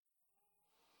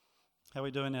How are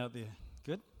we doing out there?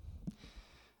 Good?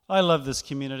 I love this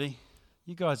community.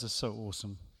 You guys are so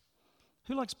awesome.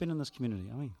 Who likes being in this community?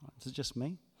 I mean, is it just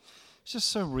me? It's just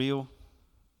so real.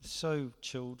 It's so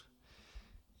chilled.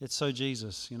 It's so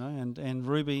Jesus, you know. And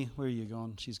Ruby, where are you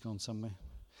gone? She's gone somewhere.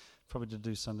 Probably to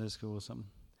do Sunday school or something.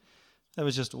 That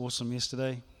was just awesome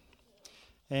yesterday.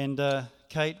 And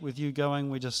Kate, with you going,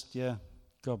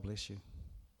 God bless you.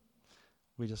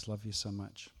 We just love you so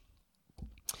much.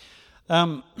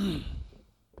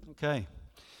 Okay.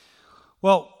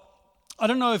 Well, I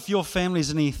don't know if your family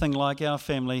is anything like our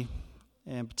family,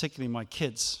 and particularly my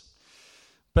kids,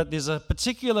 but there's a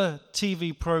particular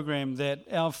TV program that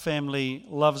our family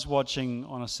loves watching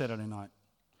on a Saturday night,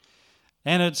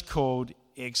 and it's called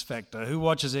X Factor. Who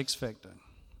watches X Factor?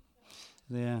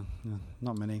 Yeah,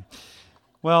 not many.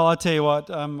 Well, I tell you what,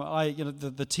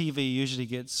 the TV usually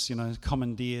gets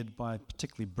commandeered by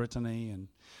particularly Brittany and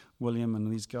William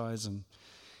and these guys,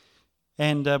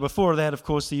 and before that, of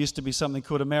course, there used to be something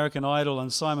called American Idol,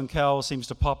 and Simon Cowell seems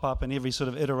to pop up in every sort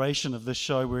of iteration of this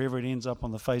show wherever it ends up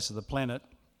on the face of the planet,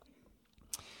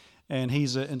 and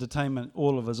he's an entertainment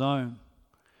all of his own.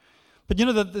 But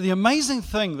the amazing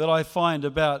thing that I find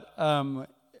about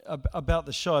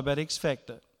the show, about X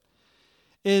Factor,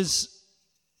 is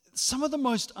some of the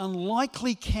most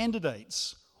unlikely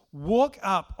candidates walk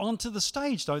up onto the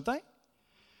stage, don't they?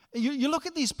 You look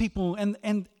at these people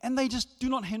and they just do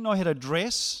not know how to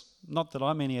dress. Not that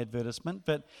I'm any advertisement,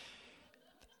 but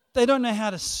they don't know how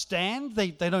to stand.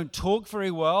 They don't talk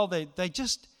very well. They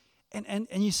just and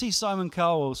you see Simon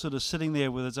Cowell sort of sitting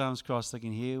there with his arms crossed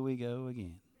thinking, here we go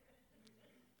again.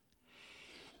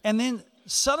 And then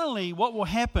suddenly what will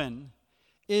happen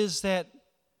is that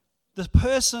the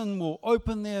person will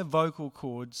open their vocal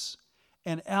cords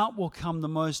and out will come the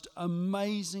most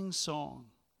amazing song,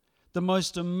 the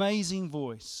most amazing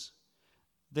voice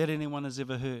that anyone has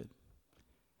ever heard.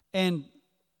 And,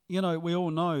 we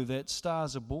all know that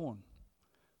stars are born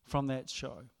from that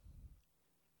show.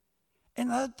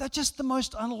 And they're just the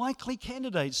most unlikely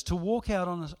candidates to walk out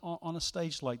on a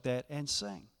stage like that and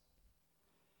sing.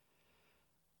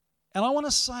 And I want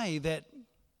to say that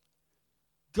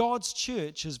God's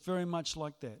church is very much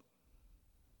like that.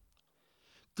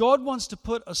 God wants to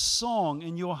put a song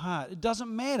in your heart. It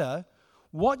doesn't matter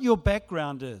what your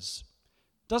background is.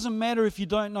 Doesn't matter if you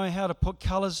don't know how to put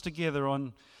colors together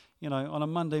on a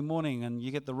Monday morning and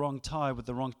you get the wrong tie with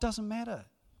the wrong. Doesn't matter.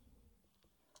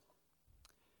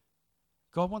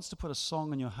 God wants to put a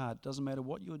song in your heart. Doesn't matter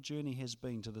what your journey has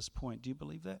been to this point. Do you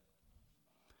believe that?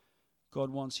 God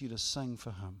wants you to sing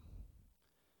for Him.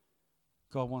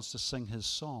 God wants to sing His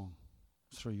song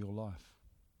through your life.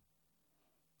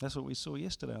 That's what we saw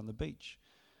yesterday on the beach.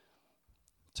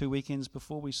 2 weekends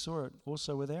before, we saw it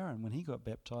also with Aaron when he got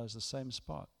baptized, the same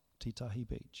spot, Titahi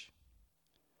Beach.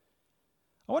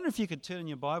 I wonder if you could turn in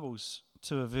your Bibles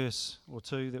to a verse or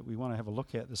two that we want to have a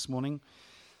look at this morning.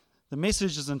 The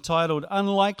message is entitled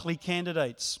Unlikely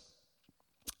Candidates.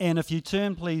 And if you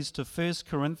turn, please, to 1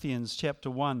 Corinthians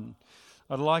chapter 1,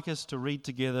 I'd like us to read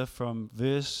together from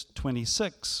verse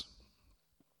 26.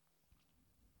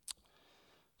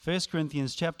 1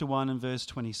 Corinthians chapter 1 and verse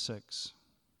 26.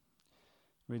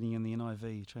 Reading in the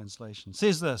NIV translation. It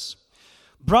says this: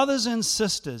 Brothers and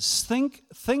sisters,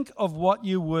 think of what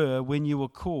you were when you were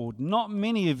called. Not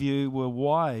many of you were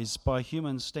wise by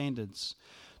human standards.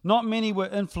 Not many were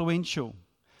influential.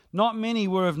 Not many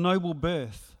were of noble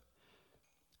birth.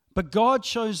 But God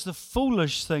chose the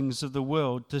foolish things of the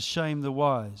world to shame the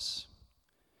wise.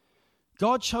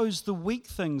 God chose the weak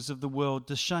things of the world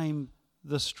to shame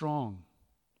the strong.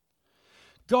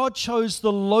 God chose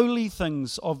the lowly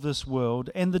things of this world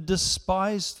and the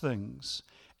despised things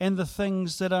and the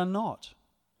things that are not,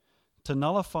 to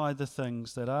nullify the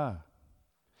things that are,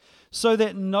 so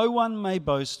that no one may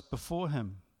boast before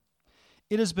Him.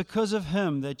 It is because of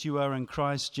Him that you are in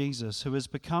Christ Jesus, who has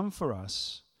become for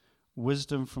us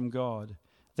wisdom from God.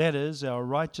 That is, our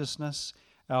righteousness,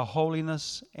 our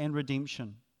holiness, and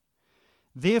redemption.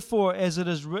 Therefore, as it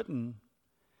is written,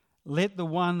 let the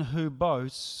one who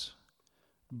boasts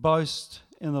boast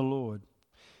in the Lord.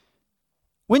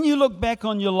 When you look back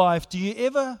on your life, do you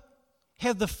ever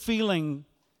have the feeling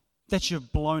that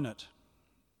you've blown it?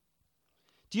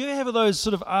 Do you have those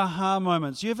sort of aha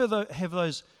moments? Do you ever have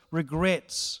those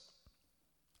regrets?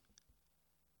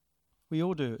 We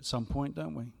all do at some point,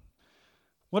 don't we?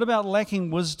 What about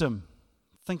lacking wisdom?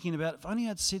 Thinking about, if only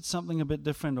I'd said something a bit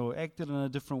different or acted in a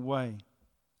different way.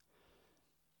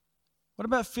 What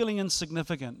about feeling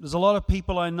insignificant? There's a lot of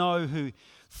people I know who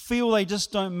feel they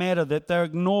just don't matter, that they're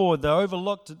ignored, they're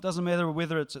overlooked. It doesn't matter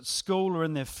whether it's at school or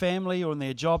in their family or in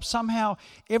their job. Somehow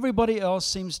everybody else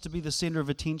seems to be the center of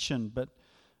attention, but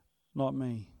not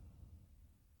me.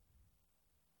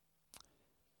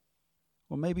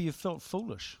 Or maybe you've felt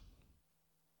foolish.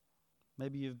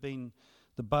 Maybe you've been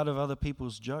the butt of other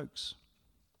people's jokes.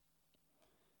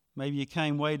 Maybe you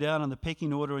came way down on the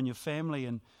pecking order in your family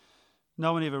and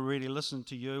no one ever really listened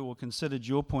to you or considered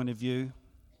your point of view.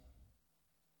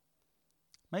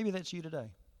 Maybe that's you today.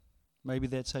 Maybe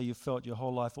that's how you felt your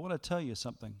whole life. I want to tell you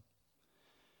something.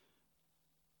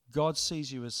 God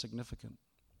sees you as significant.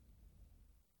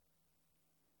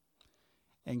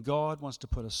 And God wants to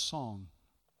put a song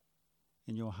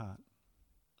in your heart.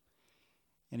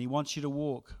 And He wants you to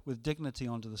walk with dignity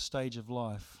onto the stage of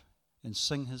life and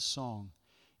sing His song.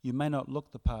 You may not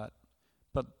look the part,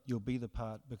 but you'll be the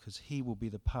part because He will be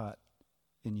the part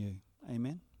in you.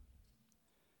 Amen?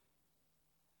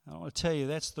 I want to tell you,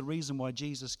 that's the reason why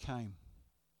Jesus came,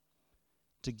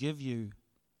 to give you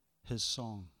His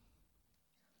song.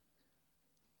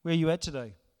 Where are you at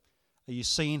today? Are you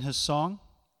singing His song?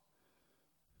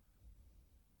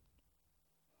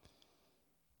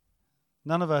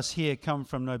 None of us here come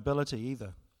from nobility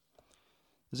either.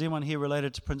 Is anyone here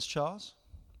related to Prince Charles?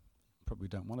 Probably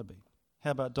don't want to be.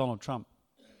 How about Donald Trump?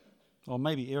 Or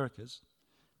maybe Eric is.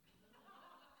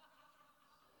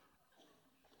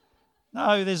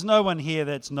 No, there's no one here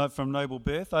that's not from noble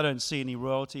birth. I don't see any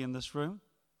royalty in this room.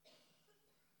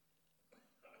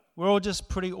 We're all just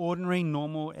pretty ordinary,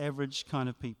 normal, average kind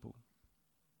of people.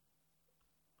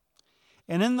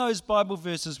 And in those Bible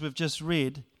verses we've just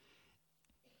read,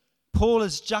 Paul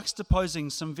is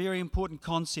juxtaposing some very important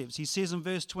concepts. He says in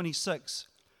verse 26,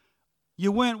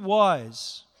 you weren't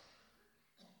wise.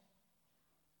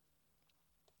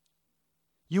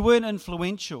 You weren't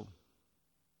influential.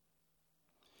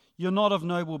 You're not of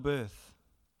noble birth.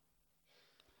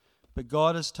 But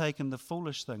God has taken the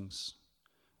foolish things,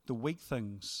 the weak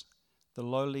things, the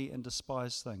lowly and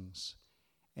despised things,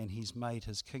 and He's made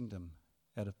His kingdom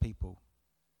out of people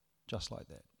just like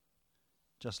that,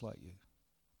 just like you.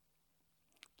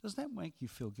 Does that make you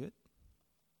feel good?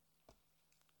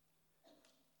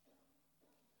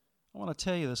 I want to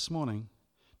tell you this morning,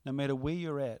 no matter where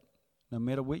you're at, no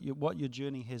matter what your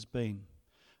journey has been,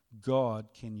 God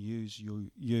can use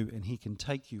you and He can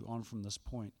take you on from this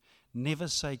point. Never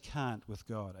say can't with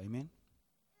God. Amen?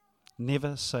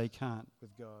 Never say can't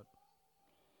with God.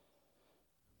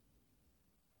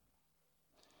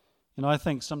 And I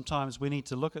think sometimes we need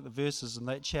to look at the verses in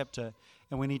that chapter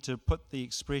and we need to put the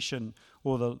expression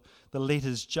or the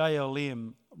letters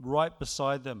JLM right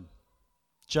beside them.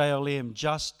 JLM,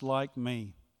 just like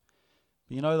me.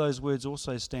 But you know those words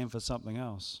also stand for something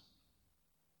else.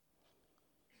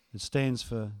 It stands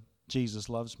for Jesus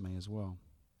loves me as well.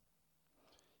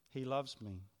 He loves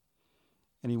me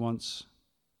and He wants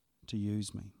to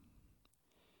use me.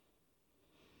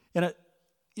 And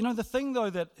the thing though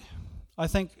that I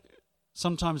think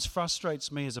sometimes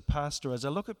frustrates me as a pastor as I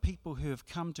look at people who have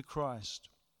come to Christ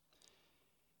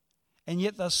and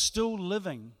yet they're still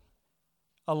living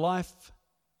a life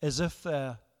as if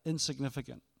they're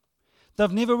insignificant.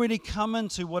 They've never really come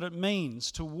into what it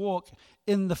means to walk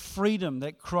in the freedom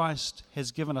that Christ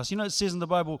has given us. You know, it says in the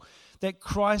Bible that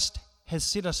Christ has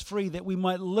set us free, that we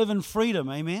might live in freedom.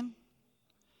 Amen?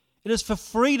 It is for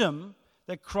freedom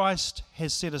that Christ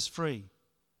has set us free.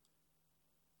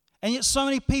 And yet so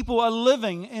many people are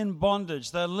living in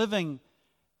bondage. They're living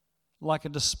like a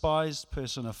despised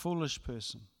person, a foolish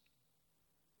person.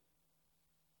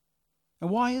 And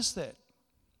why is that?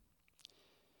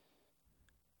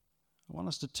 I want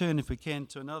us to turn, if we can,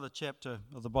 to another chapter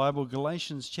of the Bible,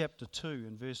 Galatians chapter 2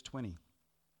 and verse 20.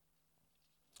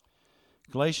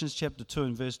 Galatians chapter 2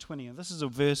 and verse 20. And this is a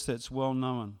verse that's well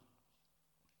known.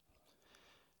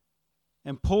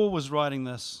 And Paul was writing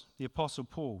this, the Apostle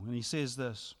Paul, and he says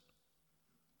this: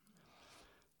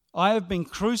 I have been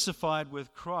crucified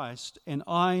with Christ, and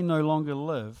I no longer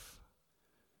live,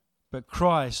 but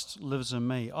Christ lives in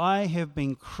me. I have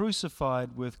been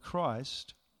crucified with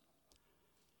Christ,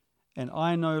 and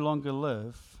I no longer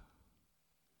live,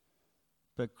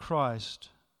 but Christ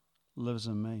lives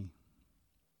in me.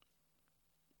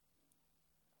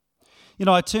 You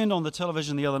know, I turned on the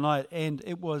television the other night, and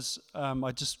it was,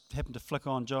 I just happened to flick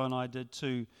on, Joe and I did,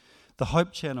 to the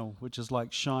Hope Channel, which is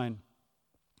like Shine.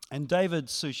 And David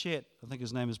Suchet, I think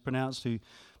his name is pronounced, who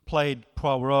played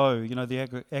Poirot, you know,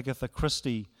 the Agatha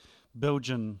Christie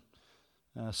Belgian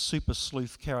super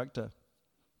sleuth character.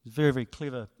 He's very, very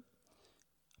clever.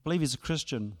 I believe he's a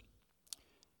Christian.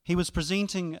 He was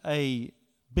presenting a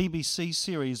BBC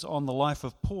series on the life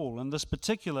of Paul. And this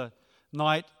particular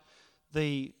night,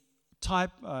 the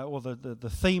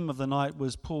theme of the night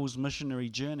was Paul's missionary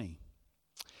journey.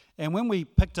 And when we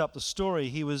picked up the story,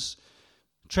 he was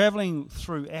traveling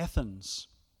through Athens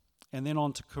and then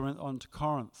on to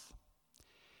Corinth.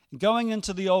 And going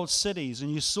into the old cities,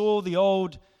 and you saw the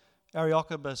old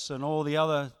Areopagus and all the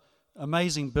other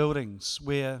amazing buildings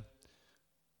where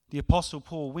the Apostle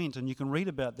Paul went, and you can read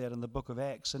about that in the book of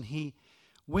Acts. And he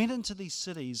went into these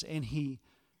cities and he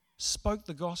spoke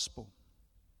the gospel.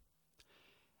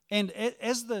 And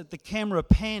as the camera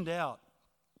panned out,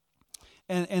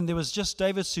 and there was just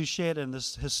David Suchet and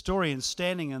this historian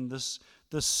standing in this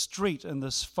street in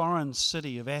this foreign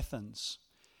city of Athens.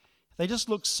 They just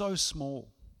looked so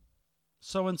small,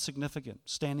 so insignificant,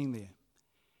 standing there.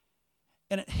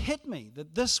 And it hit me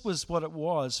that this was what it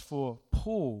was for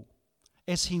Paul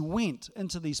as he went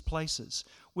into these places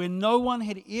where no one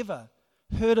had ever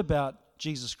heard about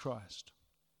Jesus Christ.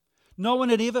 No one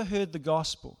had ever heard the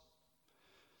gospel.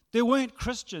 There weren't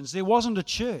Christians. There wasn't a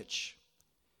church.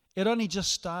 It only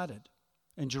just started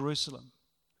in Jerusalem.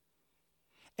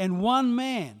 And one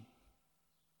man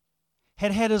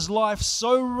had had his life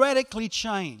so radically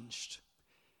changed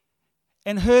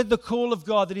and heard the call of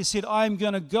God that he said, I am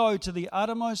going to go to the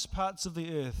uttermost parts of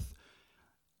the earth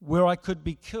where I could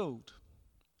be killed,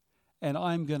 and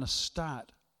I'm going to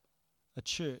start a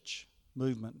church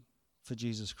movement for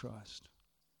Jesus Christ.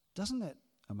 Doesn't that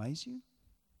amaze you?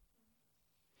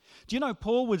 Do you know,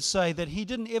 Paul would say that he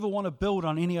didn't ever want to build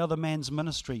on any other man's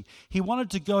ministry. He wanted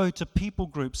to go to people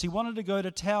groups. He wanted to go to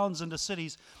towns and to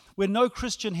cities where no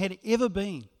Christian had ever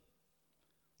been.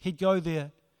 He'd go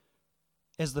there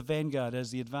as the vanguard,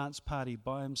 as the advance party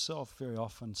by himself very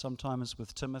often, sometimes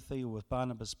with Timothy or with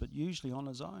Barnabas, but usually on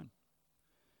his own.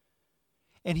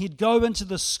 And he'd go into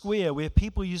the square where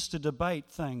people used to debate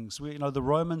things. Where, the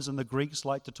Romans and the Greeks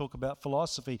liked to talk about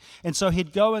philosophy. And so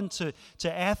he'd go into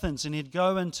Athens and he'd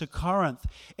go into Corinth.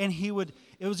 And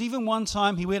it was even one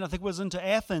time he went, I think it was into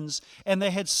Athens, and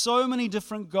they had so many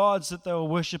different gods that they were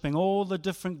worshipping, all the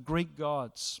different Greek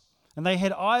gods. And they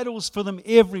had idols for them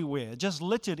everywhere, just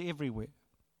littered everywhere.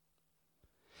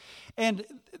 And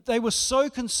they were so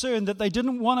concerned that they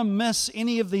didn't want to miss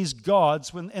any of these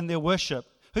gods in their worship.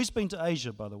 Who's been to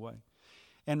Asia, by the way?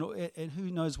 And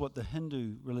who knows what the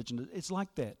Hindu religion is? It's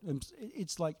like that.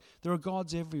 It's like there are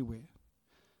gods everywhere.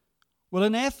 Well,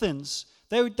 in Athens,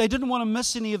 they didn't want to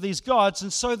miss any of these gods,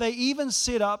 and so they even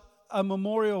set up a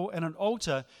memorial and an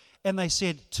altar, and they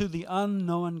said, to the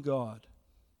unknown God.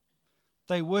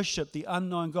 They worship the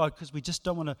unknown God because we just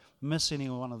don't want to miss any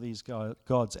one of these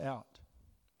gods out.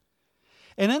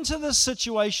 And into this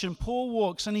situation, Paul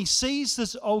walks and he sees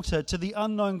this altar to the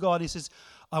unknown God. He says,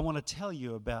 I want to tell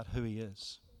you about who he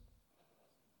is.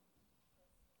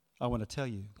 I want to tell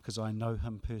you because I know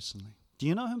him personally. Do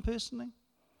you know him personally?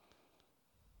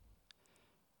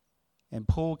 And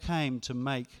Paul came to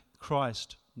make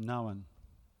Christ known.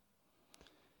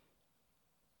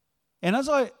 And as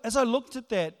I looked at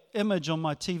that image on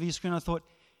my TV screen, I thought,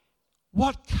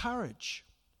 what courage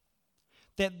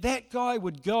that guy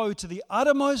would go to the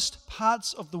uttermost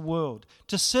parts of the world,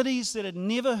 to cities that had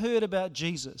never heard about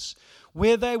Jesus,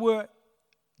 where they were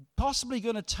possibly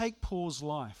going to take Paul's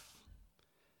life,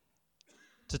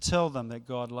 to tell them that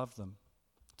God loved them,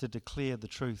 to declare the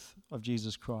truth of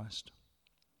Jesus Christ.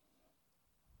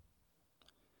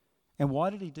 And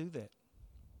why did he do that?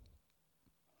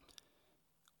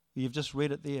 You've just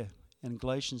read it there in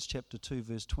Galatians chapter 2,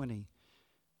 verse 20.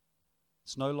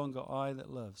 It's no longer I that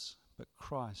lives, but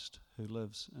Christ who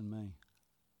lives in me.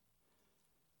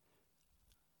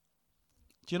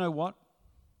 Do you know what?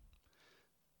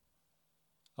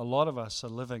 A lot of us are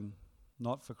living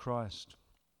not for Christ.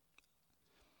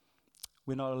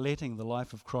 We're not letting the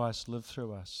life of Christ live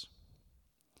through us.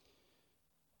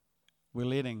 We're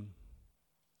letting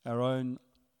our own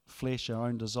flesh, our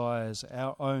own desires,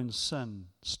 our own sin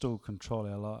still control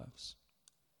our lives.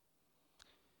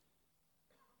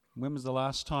 When was the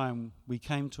last time we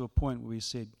came to a point where we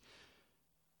said,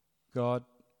 God,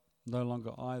 no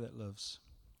longer I that lives,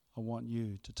 I want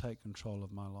you to take control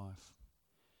of my life.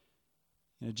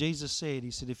 Jesus said,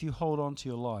 he said, if you hold on to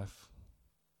your life,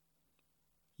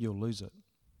 you'll lose it.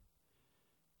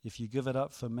 If you give it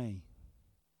up for me,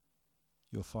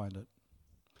 you'll find it.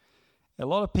 A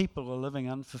lot of people are living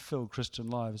unfulfilled Christian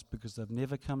lives because they've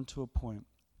never come to a point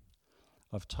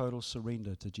of total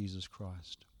surrender to Jesus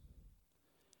Christ.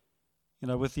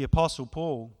 With the Apostle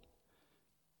Paul,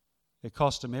 it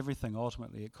cost him everything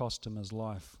ultimately. It cost him his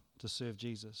life to serve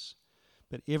Jesus.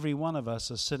 But every one of us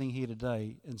are sitting here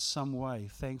today in some way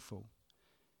thankful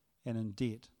and in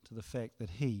debt to the fact that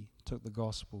he took the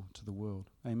gospel to the world.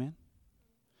 Amen?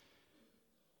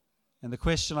 And the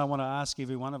question I want to ask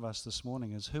every one of us this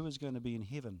morning is, who is going to be in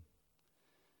heaven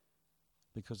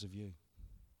because of you,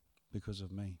 because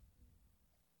of me?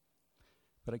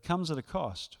 But it comes at a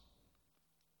cost.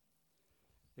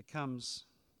 It comes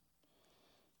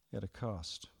at a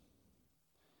cost.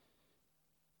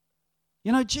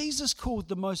 You know, Jesus called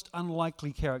the most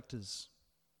unlikely characters.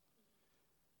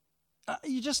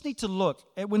 You just need to look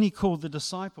at when he called the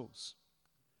disciples.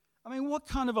 I mean, what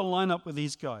kind of a lineup were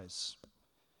these guys?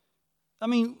 I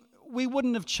mean, we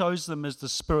wouldn't have chose them as the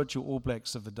spiritual All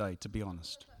Blacks of the day, to be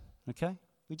honest. Okay?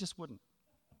 We just wouldn't.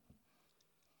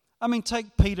 I mean,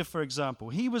 take Peter, for example.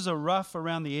 He was a rough,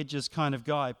 around the edges kind of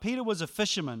guy. Peter was a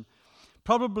fisherman,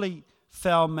 probably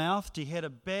foul-mouthed. He had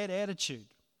a bad attitude.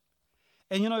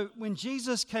 And you know, when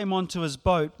Jesus came onto his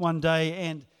boat one day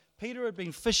and Peter had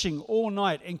been fishing all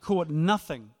night and caught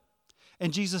nothing,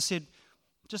 and Jesus said,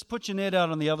 just put your net out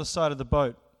on the other side of the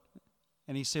boat.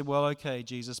 And he said, well, okay,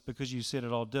 Jesus, because you said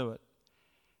it, I'll do it.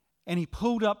 And he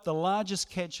pulled up the largest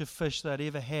catch of fish they'd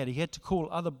ever had. He had to call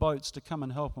other boats to come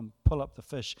and help him pull up the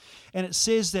fish. And it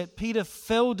says that Peter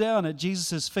fell down at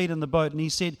Jesus' feet in the boat and he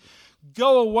said,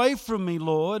 go away from me,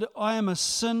 Lord, I am a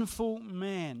sinful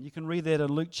man. You can read that in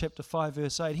Luke chapter 5,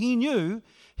 verse 8. He knew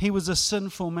he was a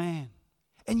sinful man.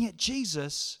 And yet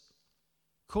Jesus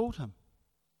called him.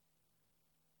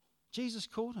 Jesus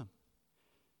called him.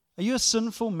 Are you a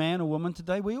sinful man or woman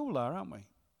today? We all are, aren't we?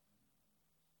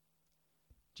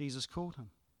 Jesus called him.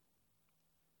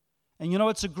 And you know,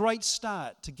 it's a great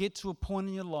start to get to a point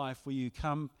in your life where you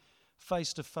come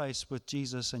face to face with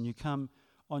Jesus and you come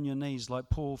on your knees like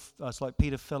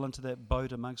Peter fell into that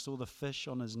boat amongst all the fish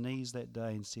on his knees that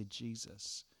day and said,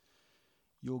 Jesus,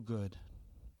 you're good.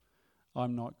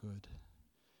 I'm not good,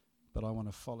 but I want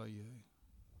to follow you.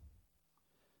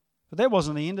 But that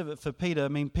wasn't the end of it for Peter. I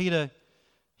mean, Peter,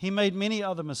 he made many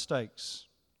other mistakes.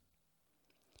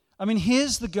 I mean,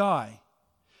 here's the guy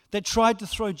that tried to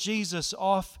throw Jesus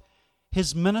off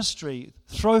his ministry,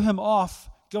 throw him off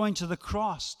going to the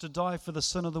cross to die for the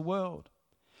sin of the world.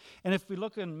 And if we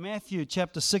look in Matthew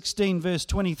chapter 16, verse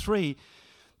 23,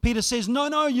 Peter says,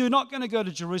 no, you're not going to go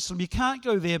to Jerusalem. You can't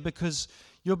go there because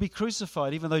you'll be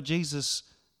crucified, even though Jesus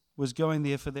was going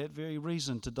there for that very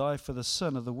reason, to die for the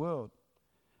sin of the world.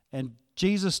 And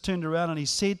Jesus turned around and he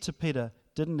said to Peter,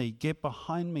 didn't he, get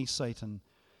behind me, Satan.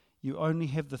 You only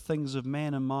have the things of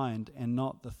man in mind and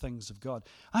not the things of God.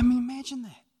 I mean, imagine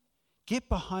that. Get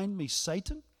behind me,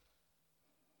 Satan.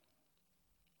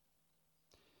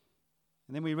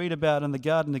 And then we read about in the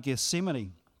Garden of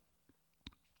Gethsemane,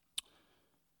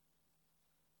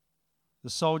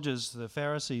 the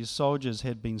Pharisees' soldiers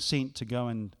had been sent to go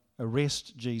and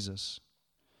arrest Jesus.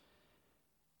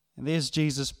 And there's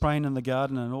Jesus praying in the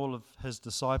garden and all of his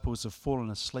disciples have fallen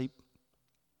asleep.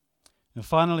 And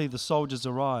finally the soldiers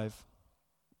arrive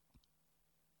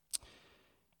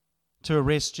to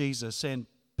arrest Jesus. And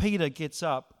Peter gets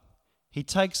up, he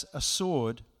takes a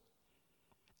sword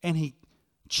and he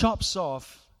chops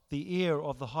off the ear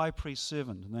of the high priest's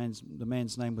servant. The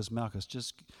man's name was Malchus.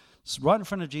 Just right in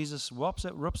front of Jesus,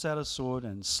 rips out his sword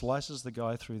and slices the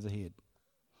guy through the head.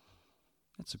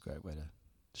 That's a great way to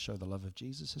show the love of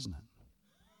Jesus, isn't it?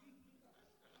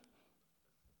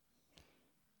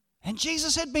 And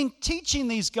Jesus had been teaching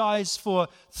these guys for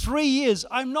 3 years.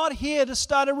 I'm not here to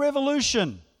start a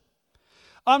revolution.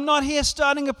 I'm not here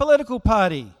starting a political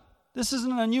party. This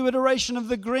isn't a new iteration of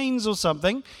the Greens or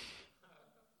something.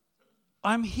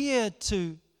 I'm here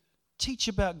to teach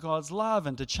about God's love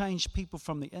and to change people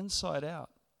from the inside out.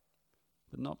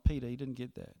 But not Peter, he didn't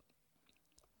get that.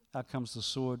 Out comes the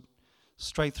sword,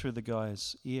 straight through the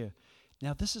guy's ear.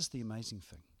 Now this is the amazing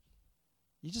thing.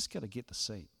 You just got to get the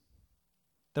seat.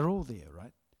 They're all there,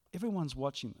 right? Everyone's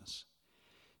watching this.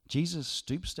 Jesus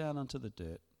stoops down onto the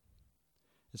dirt.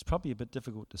 It's probably a bit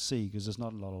difficult to see because there's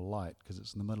not a lot of light because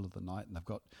it's in the middle of the night and they've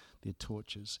got their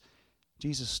torches.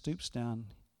 Jesus stoops down.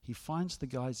 He finds the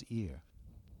guy's ear.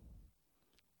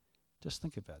 Just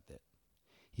think about that.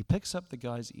 He picks up the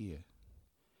guy's ear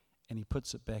and he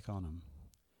puts it back on him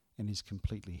and he's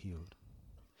completely healed.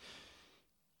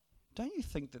 Don't you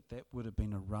think that that would have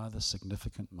been a rather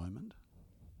significant moment?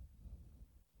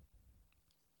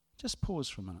 Just pause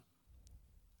for a minute.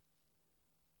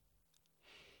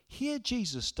 Here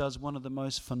Jesus does one of the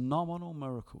most phenomenal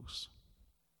miracles.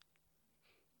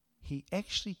 He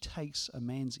actually takes a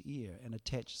man's ear and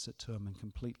attaches it to him and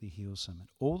completely heals him. And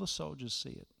all the soldiers see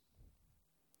it.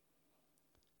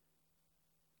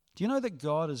 Do you know that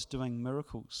God is doing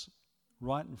miracles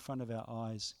right in front of our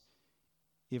eyes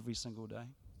every single day?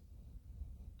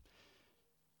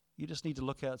 You just need to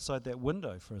look outside that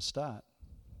window for a start.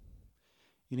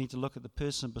 You need to look at the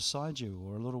person beside you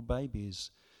or a little baby as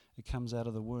it comes out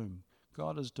of the womb.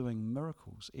 God is doing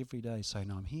miracles every day saying,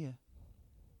 I'm here.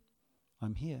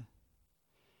 I'm here.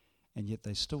 And yet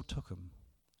they still took him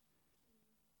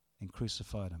and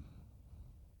crucified him.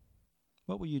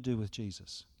 What will you do with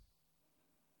Jesus?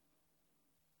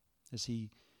 As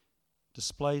he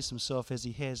displays himself as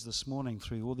he has this morning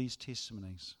through all these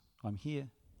testimonies. I'm here.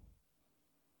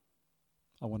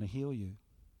 I want to heal you.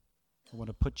 I want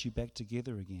to put you back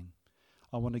together again.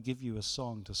 I want to give you a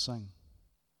song to sing.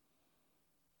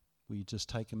 Will you just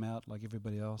take him out like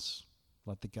everybody else,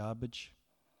 like the garbage?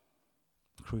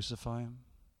 Crucify him?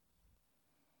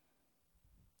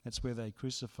 That's where they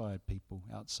crucified people,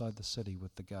 outside the city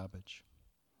with the garbage.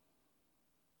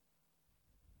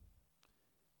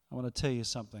 I want to tell you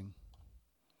something.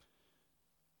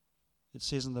 It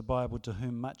says in the Bible, to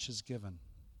whom much is given,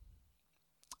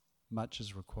 much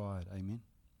is required. Amen?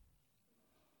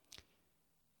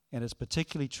 And it's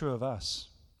particularly true of us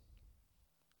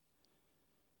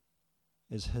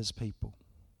as his people.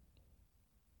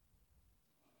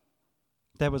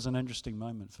 That was an interesting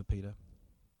moment for Peter.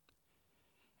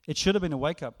 It should have been a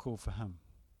wake-up call for him.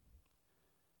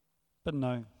 But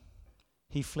no,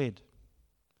 he fled.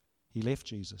 He left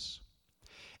Jesus.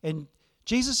 And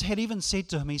Jesus had even said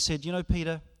to him, he said, you know,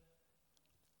 Peter,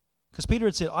 because Peter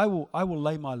had said, I will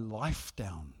lay my life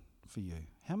down for you.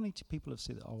 How many people have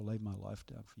said that? I will lay my life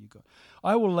down for you, God.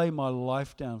 I will lay my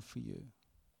life down for you.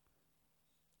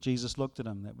 Jesus looked at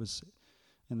him. That was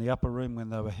in the upper room when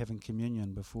they were having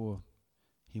communion before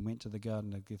he went to the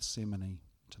Garden of Gethsemane,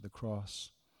 to the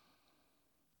cross.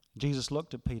 Jesus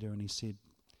looked at Peter and he said,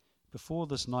 before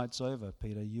this night's over,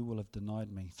 Peter, you will have denied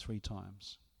me 3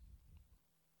 times.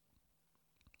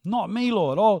 Not me,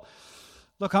 Lord. Oh,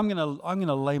 look, I'm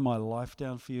gonna lay my life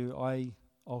down for you.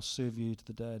 I'll serve you to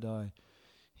the day I die.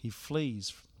 He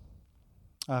flees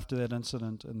after that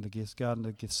incident in the Garden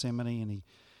of Gethsemane, and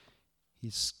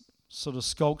he sort of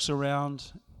skulks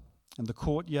around in the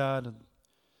courtyard of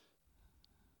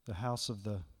the house of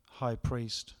the high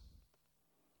priest,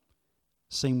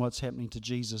 seeing what's happening to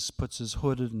Jesus, puts his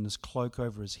hood and his cloak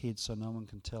over his head so no one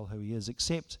can tell who he is,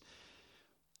 except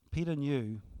Peter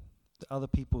knew the other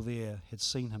people there had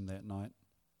seen him that night.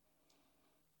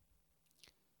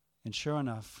 And sure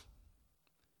enough,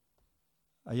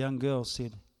 a young girl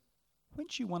said,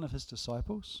 weren't you one of his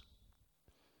disciples?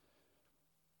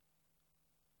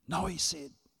 No, he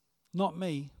said, not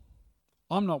me.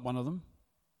 I'm not one of them.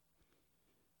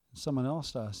 And someone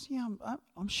else asked, yeah,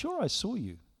 I'm sure I saw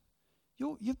you.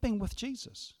 You've been with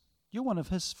Jesus. You're one of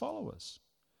his followers.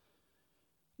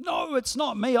 No, it's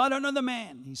not me. I don't know the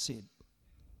man, he said.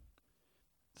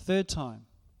 3rd time,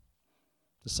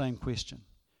 the same question.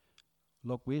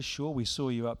 Look, we're sure we saw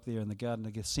you up there in the Garden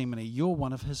of Gethsemane. You're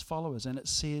one of his followers. And it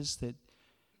says that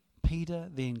Peter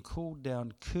then called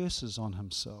down curses on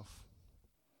himself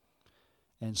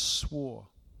and swore,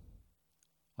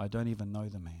 I don't even know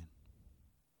the man.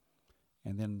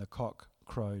 And then the cock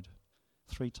crowed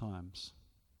 3 times.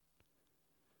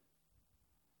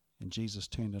 And Jesus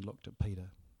turned and looked at Peter.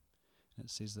 And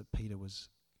it says that Peter was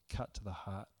cut to the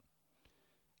heart.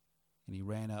 And he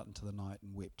ran out into the night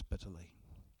and wept bitterly.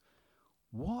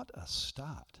 What a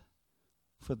start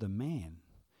for the man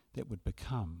that would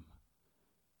become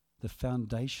the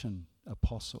foundation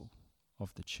apostle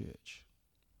of the church.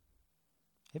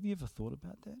 Have you ever thought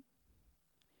about that?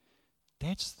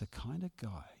 That's the kind of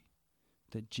guy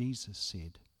that Jesus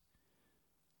said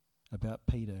about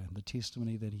Peter and the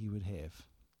testimony that he would have.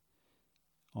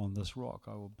 On this rock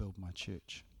I will build my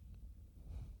church.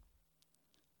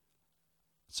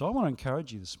 So I want to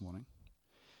encourage you this morning.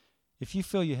 If you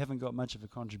feel you haven't got much of a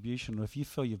contribution, or if you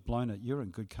feel you've blown it, you're in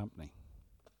good company.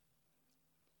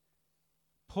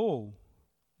 Paul,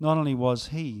 not only was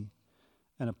he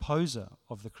an opposer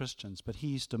of the Christians, but he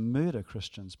used to murder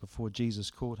Christians before Jesus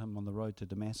caught him on the road to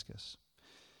Damascus.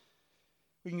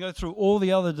 We can go through all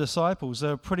the other disciples. They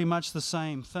were pretty much the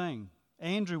same thing.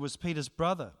 Andrew was Peter's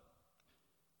brother.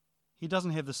 He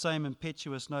doesn't have the same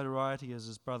impetuous notoriety as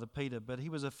his brother Peter, but he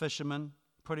was a fisherman,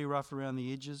 pretty rough around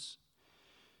the edges.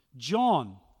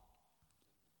 John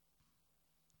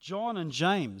and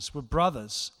James were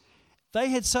brothers. They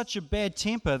had such a bad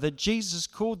temper that Jesus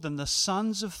called them the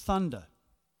sons of thunder.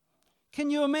 Can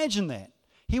you imagine that?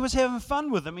 He was having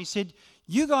fun with them. He said,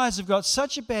 you guys have got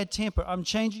such a bad temper, I'm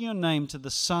changing your name to the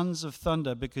sons of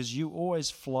thunder because you always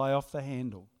fly off the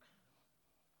handle.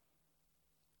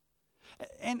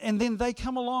 And then they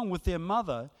come along with their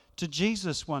mother to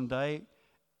Jesus one day,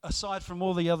 aside from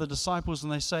all the other disciples,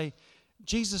 and they say,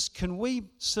 Jesus, can we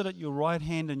sit at your right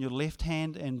hand and your left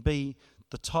hand and be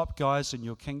the top guys in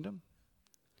your kingdom?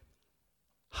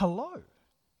 Hello.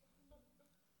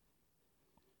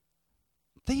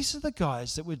 These are the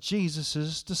guys that were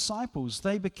Jesus' disciples.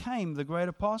 They became the great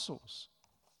apostles.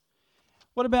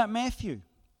 What about Matthew?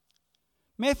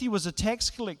 Matthew was a tax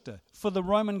collector for the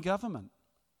Roman government.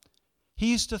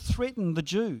 He used to threaten the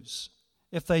Jews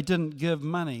if they didn't give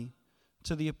money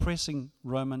to the oppressing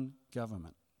Roman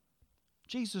government.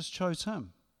 Jesus chose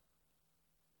him.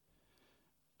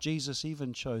 Jesus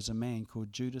even chose a man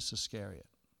called Judas Iscariot.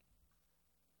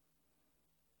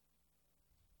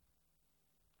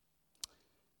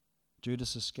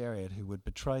 Judas Iscariot, who would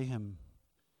betray him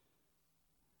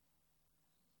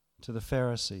to the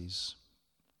Pharisees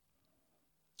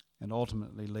and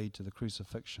ultimately lead to the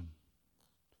crucifixion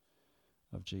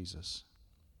of Jesus.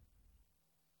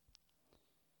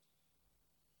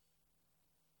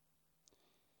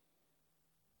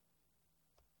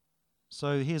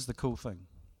 So here's the cool thing.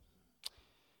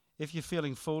 If you're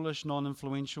feeling foolish,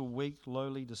 non-influential, weak,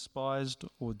 lowly, despised,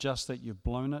 or just that you've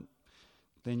blown it,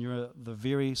 then you're the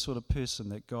very sort of person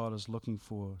that God is looking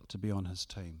for to be on his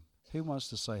team. Who wants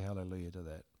to say hallelujah to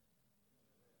that?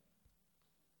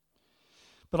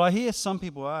 But I hear some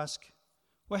people ask,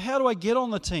 well, how do I get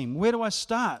on the team? Where do I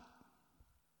start?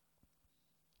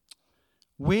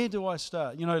 Where do I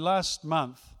start? You know, last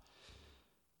month,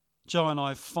 Joe and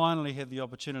I finally had the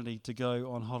opportunity to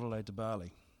go on holiday to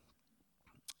Bali.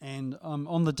 And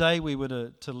on the day we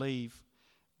were to leave,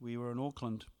 we were in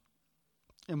Auckland.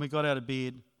 And we got out of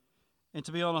bed, and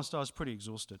to be honest, I was pretty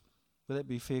exhausted. Would that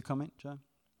be a fair comment, Joe?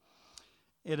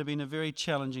 It had been a very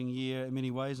challenging year in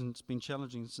many ways, and it's been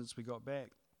challenging since we got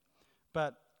back.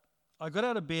 But I got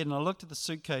out of bed, and I looked at the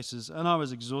suitcases, and I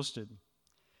was exhausted.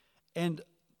 And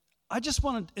I just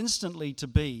wanted instantly to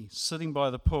be sitting by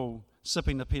the pool,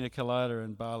 sipping the pina colada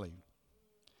in Bali.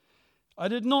 I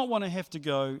did not want to have to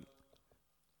go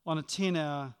on a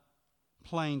 10-hour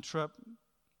plane trip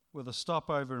with a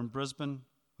stopover in Brisbane.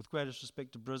 With greatest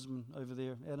respect to Brisbane over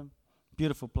there, Adam.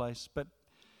 Beautiful place.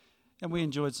 And we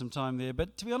enjoyed some time there.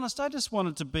 But to be honest, I just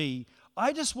wanted to be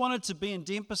in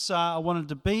Denpasar. I wanted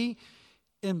to be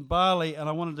in Bali, and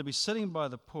I wanted to be sitting by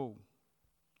the pool.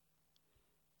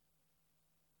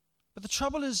 But the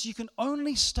trouble is, you can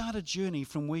only start a journey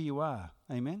from where you are.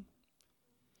 Amen?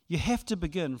 You have to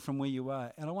begin from where you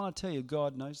are. And I want to tell you,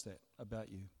 God knows that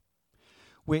about you.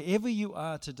 Wherever you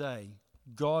are today,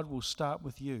 God will start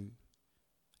with you.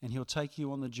 And he'll take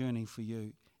you on the journey for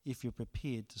you if you're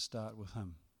prepared to start with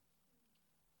him.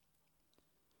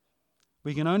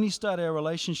 We can only start our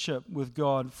relationship with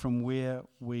God from where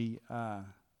we are.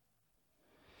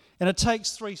 And it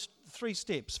takes three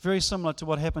steps, very similar to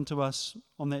what happened to us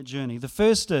on that journey. The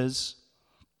first is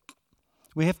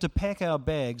we have to pack our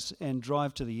bags and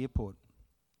drive to the airport.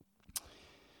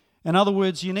 In other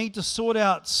words, you need to sort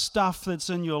out stuff that's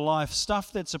in your life,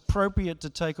 stuff that's appropriate to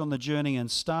take on the journey,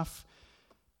 and stuff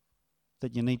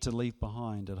that you need to leave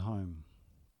behind at home.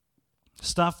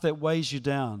 Stuff that weighs you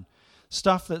down.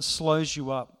 Stuff that slows you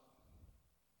up.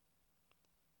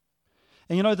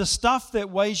 And you know, the stuff that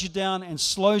weighs you down and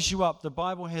slows you up, the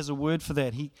Bible has a word for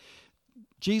that.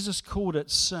 Jesus called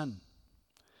it sin.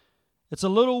 It's a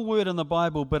little word in the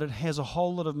Bible, but it has a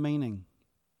whole lot of meaning.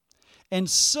 And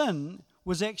sin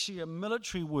was actually a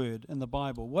military word in the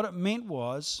Bible. What it meant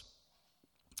was,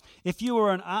 if you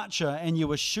were an archer and you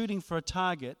were shooting for a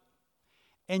target,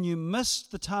 and you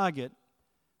missed the target,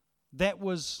 that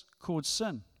was called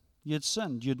sin. You'd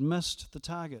sinned. You'd missed the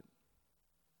target.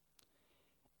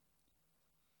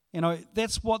 You know,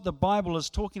 that's what the Bible is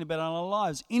talking about in our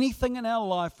lives. Anything in our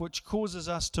life which causes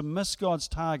us to miss God's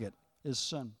target is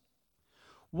sin.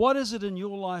 What is it in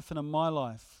your life and in my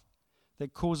life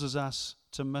that causes us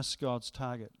to miss God's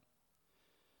target?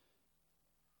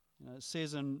 You know, it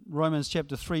says in Romans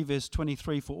chapter 3, verse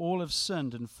 23, "For all have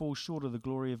sinned and fall short of the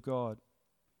glory of God."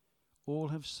 All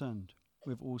have sinned.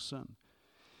 We've all sinned.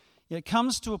 It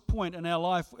comes to a point in our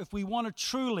life, if we want to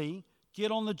truly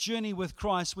get on the journey with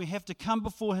Christ, we have to come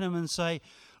before him and say,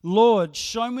 Lord,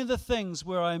 show me the things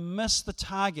where I miss the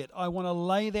target. I want to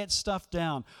lay that stuff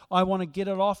down. I want to get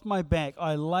it off my back.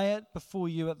 I lay it before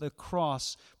you at the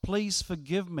cross. Please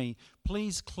forgive me.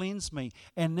 Please cleanse me.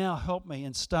 And now help me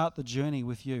and start the journey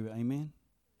with you. Amen.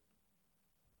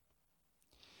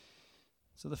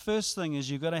 So the first thing is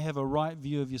you've got to have a right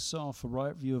view of yourself, a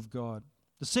right view of God.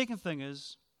 The second thing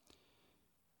is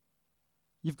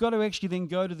you've got to actually then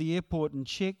go to the airport and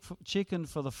check in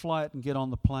for the flight and get on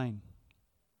the plane.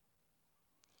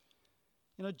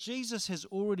 You know, Jesus has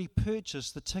already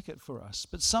purchased the ticket for us,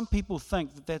 but some people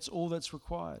think that that's all that's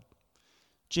required.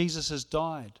 Jesus has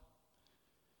died.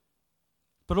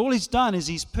 But all he's done is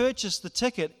he's purchased the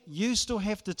ticket. You still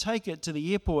have to take it to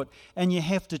the airport and you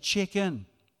have to check in.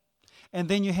 And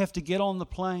then you have to get on the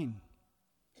plane.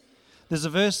 There's a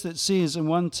verse that says in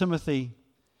 1 Timothy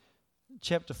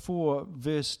chapter 4,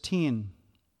 verse 10,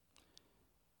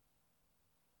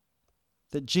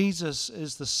 that Jesus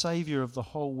is the Savior of the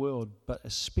whole world, but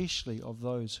especially of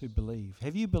those who believe.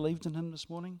 Have you believed in him this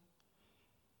morning?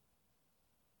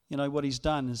 You know, what he's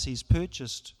done is he's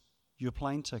purchased your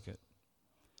plane ticket.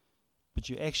 But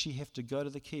you actually have to go to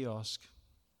the kiosk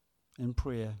in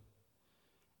prayer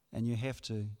and you have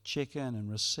to check in and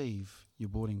receive your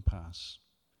boarding pass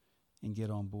and get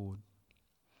on board.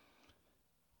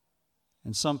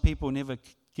 And some people never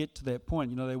get to that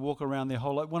point. You know, they walk around their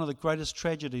whole life. One of the greatest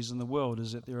tragedies in the world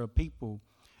is that there are people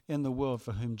in the world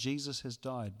for whom Jesus has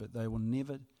died, but they will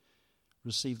never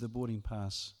receive the boarding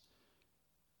pass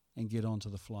and get onto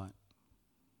the flight.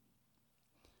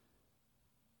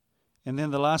 And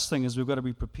then the last thing is we've got to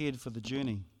be prepared for the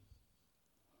journey.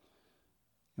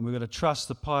 And we've got to trust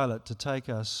the pilot to take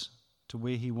us to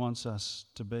where he wants us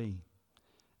to be.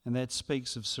 And that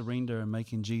speaks of surrender and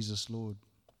making Jesus Lord.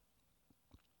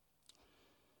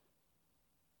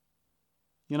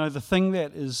 You know, the thing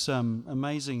that is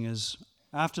amazing is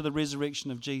after the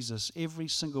resurrection of Jesus, every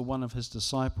single one of his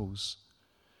disciples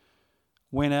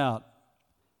went out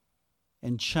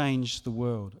and changed the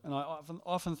world. And I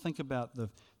often think about the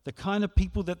kind of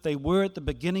people that they were at the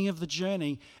beginning of the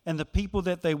journey and the people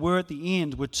that they were at the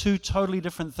end were two totally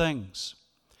different things.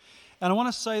 And I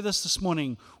want to say this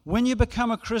morning. When you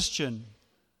become a Christian,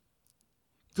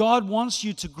 God wants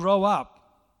you to grow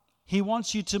up. He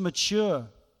wants you to mature.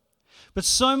 But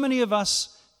so many of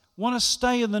us want to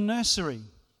stay in the nursery,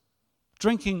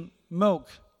 drinking milk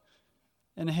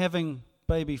and having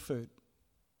baby food.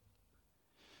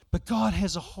 But God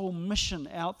has a whole mission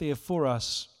out there for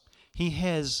us. He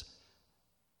has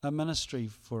a ministry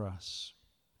for us.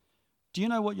 Do you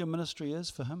know what your ministry is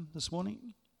for him this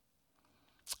morning?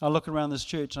 I look around this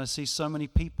church and I see so many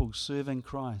people serving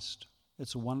Christ.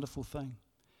 It's a wonderful thing.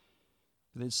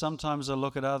 But then sometimes I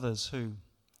look at others who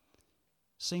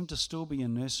seem to still be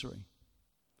in nursery.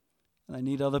 And they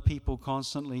need other people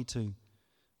constantly to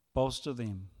bolster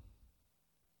them.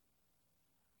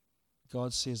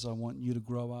 God says, I want you to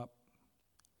grow up.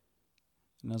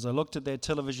 And as I looked at that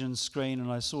television screen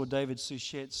and I saw David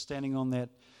Suchet standing on that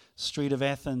street of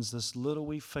Athens, this little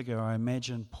wee figure, I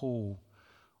imagined Paul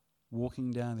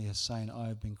walking down there saying, I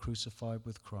have been crucified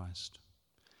with Christ.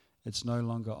 It's no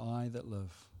longer I that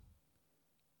live,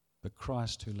 but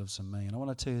Christ who lives in me. And I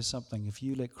want to tell you something. If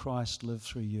you let Christ live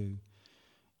through you,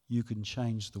 you can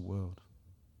change the world.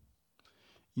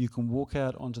 You can walk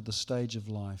out onto the stage of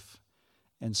life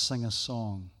and sing a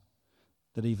song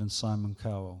that even Simon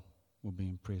Cowell will be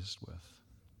impressed with.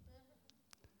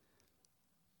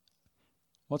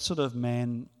 What sort of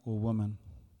man or woman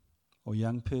or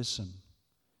young person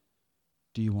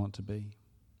do you want to be?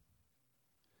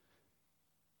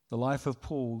 The life of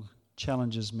Paul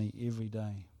challenges me every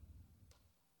day.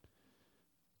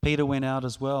 Peter went out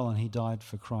as well and he died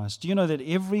for Christ. Do you know that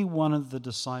every one of the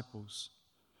disciples,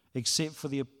 except for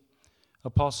the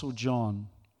Apostle John,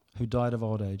 who died of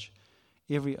old age,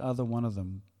 every other one of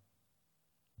them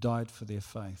died for their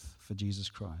faith for Jesus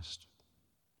Christ?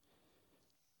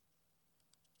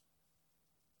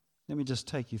 Let me just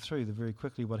take you through very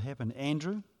quickly what happened.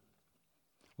 Andrew,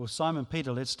 well, Simon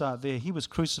Peter, let's start there. He was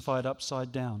crucified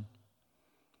upside down.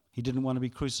 He didn't want to be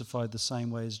crucified the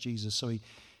same way as Jesus. So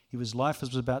his life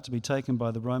was about to be taken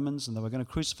by the Romans and they were going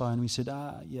to crucify him. He said,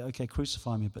 yeah, okay,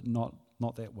 crucify me, but not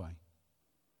that way.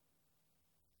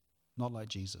 Not like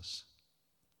Jesus.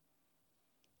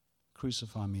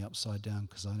 Crucify me upside down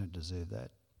because I don't deserve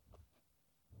that.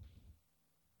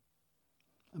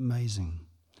 Amazing.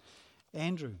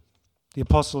 Andrew, the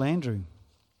Apostle Andrew,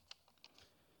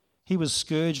 he was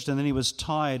scourged and then he was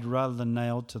tied rather than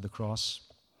nailed to the cross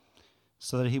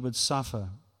so that he would suffer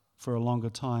for a longer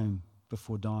time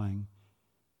before dying.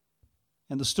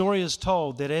 And the story is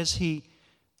told that as he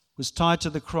was tied to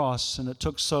the cross and it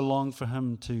took so long for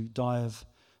him to die of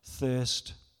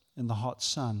thirst in the hot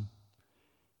sun,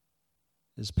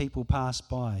 as people passed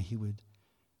by, he would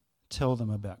tell them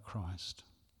about Christ.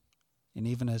 And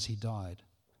even as he died,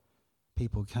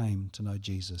 people came to know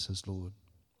Jesus as Lord.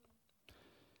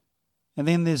 And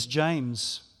then there's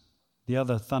James, the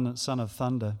other son of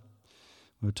thunder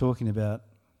we were talking about.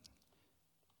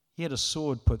 He had a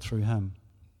sword put through him.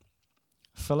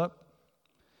 Philip,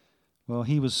 well,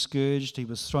 he was scourged, he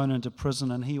was thrown into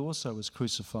prison, and he also was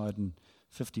crucified in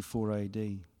 54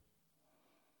 AD.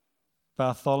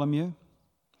 Bartholomew,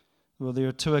 Well, there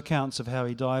are two accounts of how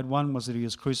he died. One was that he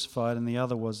was crucified, and the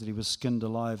other was that he was skinned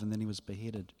alive and then he was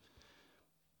beheaded.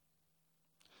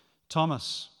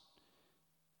 Thomas,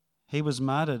 he was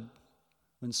martyred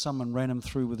when someone ran him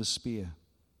through with a spear.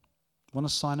 Want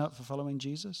to sign up for following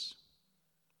Jesus?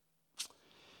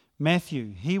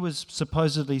 Matthew, he was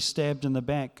supposedly stabbed in the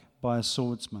back by a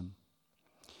swordsman.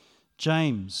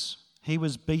 James, he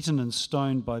was beaten and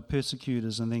stoned by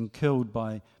persecutors and then killed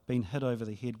by being hit over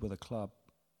the head with a club.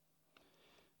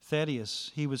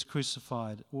 Thaddeus, he was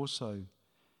crucified also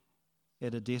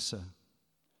at Edessa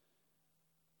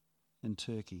in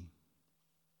Turkey.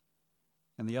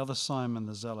 And the other Simon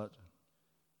the Zealot,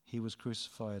 he was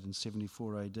crucified in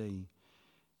 74 AD.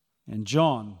 And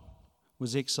John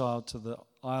was exiled to the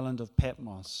island of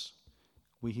Patmos,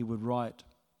 where he would write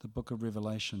the book of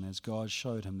Revelation as God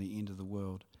showed him the end of the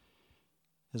world.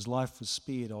 His life was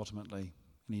spared ultimately,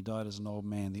 and he died as an old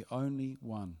man, the only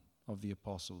one of the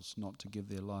apostles not to give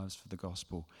their lives for the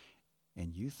gospel.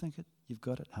 And you think you've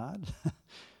got it hard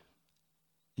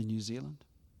in New Zealand,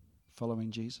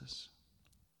 following Jesus?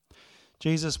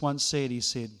 Jesus once said, he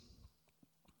said,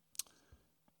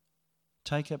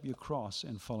 take up your cross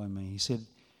and follow me. He said,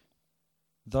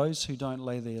 those who don't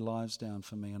lay their lives down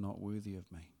for me are not worthy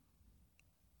of me.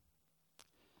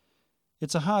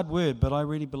 It's a hard word, but I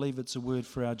really believe it's a word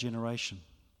for our generation.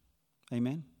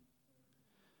 Amen?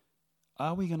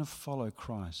 Are we going to follow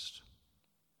Christ?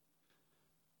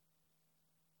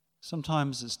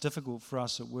 Sometimes it's difficult for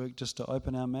us at work just to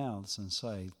open our mouths and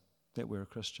say that we're a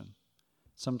Christian.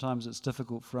 Sometimes it's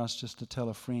difficult for us just to tell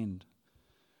a friend.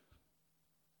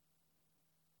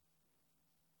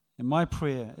 And my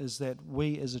prayer is that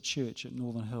we as a church at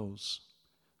Northern Hills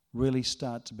really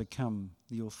start to become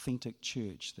the authentic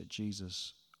church that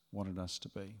Jesus wanted us to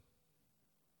be.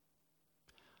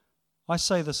 I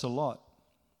say this a lot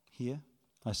here.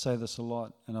 I say this a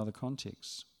lot in other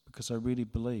contexts because I really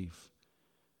believe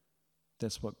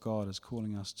that's what God is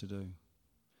calling us to do.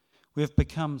 We've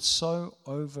become so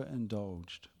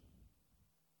overindulged,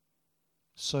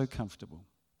 so comfortable.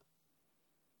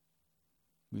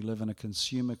 We live in a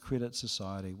consumer credit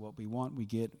society. What we want, we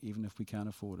get, even if we can't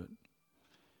afford it.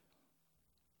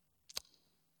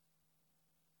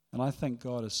 And I think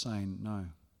God is saying, no,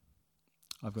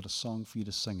 I've got a song for you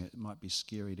to sing it. It might be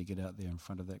scary to get out there in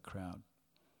front of that crowd.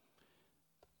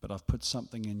 But I've put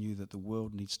something in you that the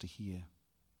world needs to hear.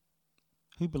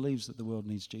 Who believes that the world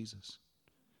needs Jesus?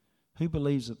 Who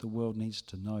believes that the world needs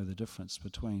to know the difference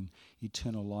between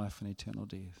eternal life and eternal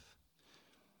death?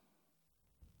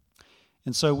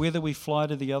 And so whether we fly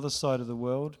to the other side of the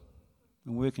world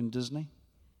and work in Disney,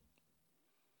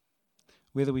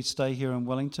 whether we stay here in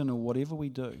Wellington or whatever we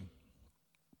do,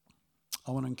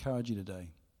 I want to encourage you today.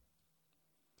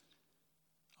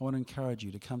 I want to encourage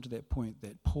you to come to that point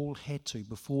that Paul had to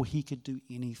before he could do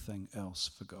anything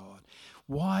else for God.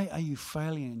 Why are you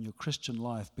failing in your Christian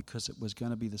life? Because it was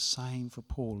going to be the same for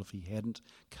Paul if he hadn't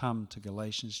come to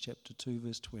Galatians chapter 2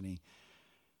 verse 20.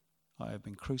 I have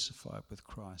been crucified with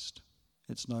Christ.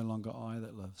 It's no longer I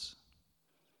that lives,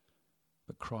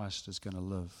 but Christ is going to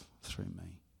live through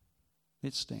me.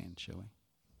 Let's stand, shall we?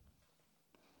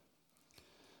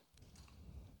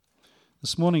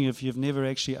 This morning, if you've never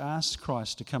actually asked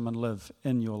Christ to come and live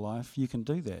in your life, you can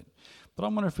do that. But I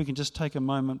wonder if we can just take a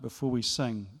moment before we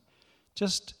sing,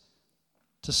 just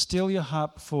to still your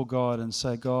heart before God and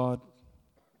say, God,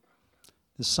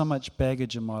 there's so much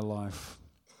baggage in my life.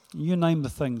 You name the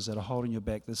things that are holding you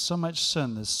back. There's so much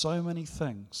sin. There's so many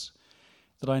things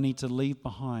that I need to leave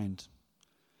behind.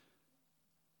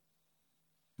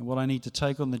 And what I need to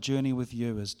take on the journey with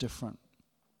you is different.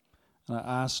 And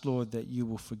I ask, Lord, that you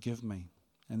will forgive me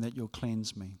and that you'll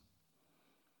cleanse me.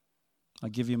 I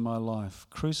give you my life.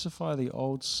 Crucify the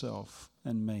old self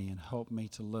in me and help me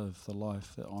to live the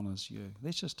life that honors you.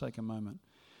 Let's just take a moment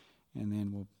and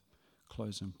then we'll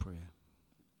close in prayer.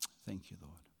 Thank you,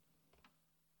 Lord.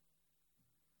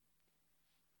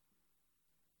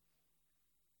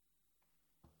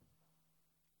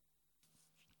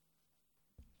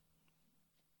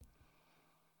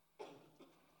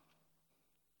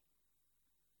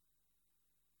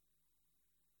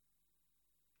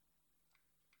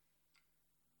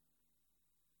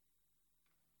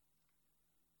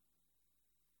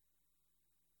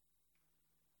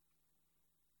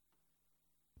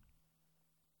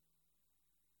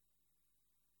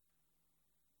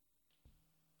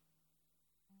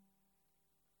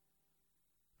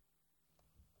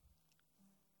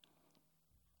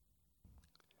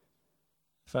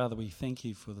 Father, we thank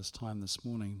you for this time this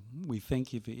morning. We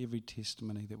thank you for every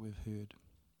testimony that we've heard.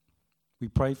 We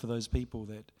pray for those people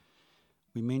that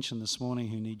we mentioned this morning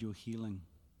who need your healing.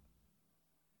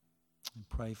 And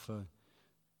pray for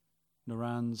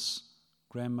Naran's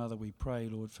grandmother. We pray,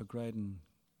 Lord, for Graydon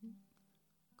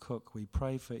Cook. We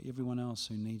pray for everyone else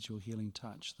who needs your healing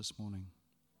touch this morning.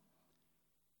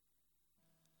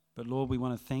 But Lord, we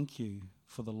want to thank you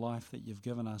for the life that you've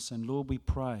given us. And Lord, we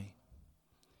pray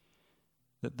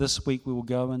that this week we will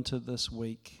go into this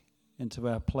week, into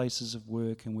our places of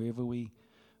work and wherever we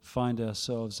find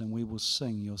ourselves, and we will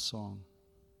sing your song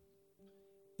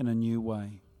in a new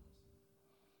way.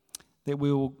 That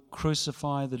we will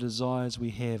crucify the desires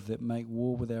we have that make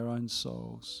war with our own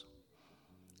souls,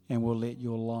 and we'll let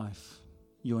your life,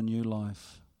 your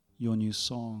new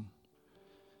song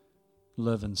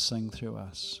live and sing through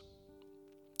us.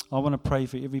 I want to pray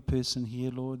for every person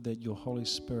here, Lord, that your Holy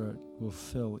Spirit will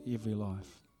fill every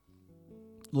life.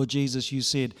 Lord Jesus, you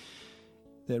said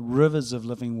that rivers of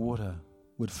living water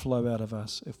would flow out of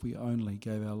us if we only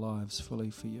gave our lives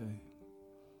fully for you.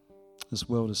 This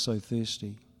world is so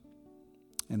thirsty,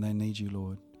 and they need you,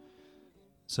 Lord.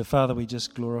 So, Father, we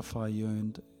just glorify you,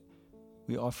 and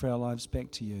we offer our lives back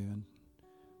to you, and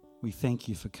we thank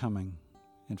you for coming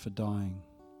and for dying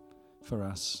for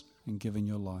us and giving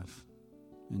your life.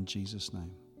 In Jesus'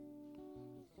 name,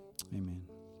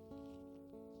 amen.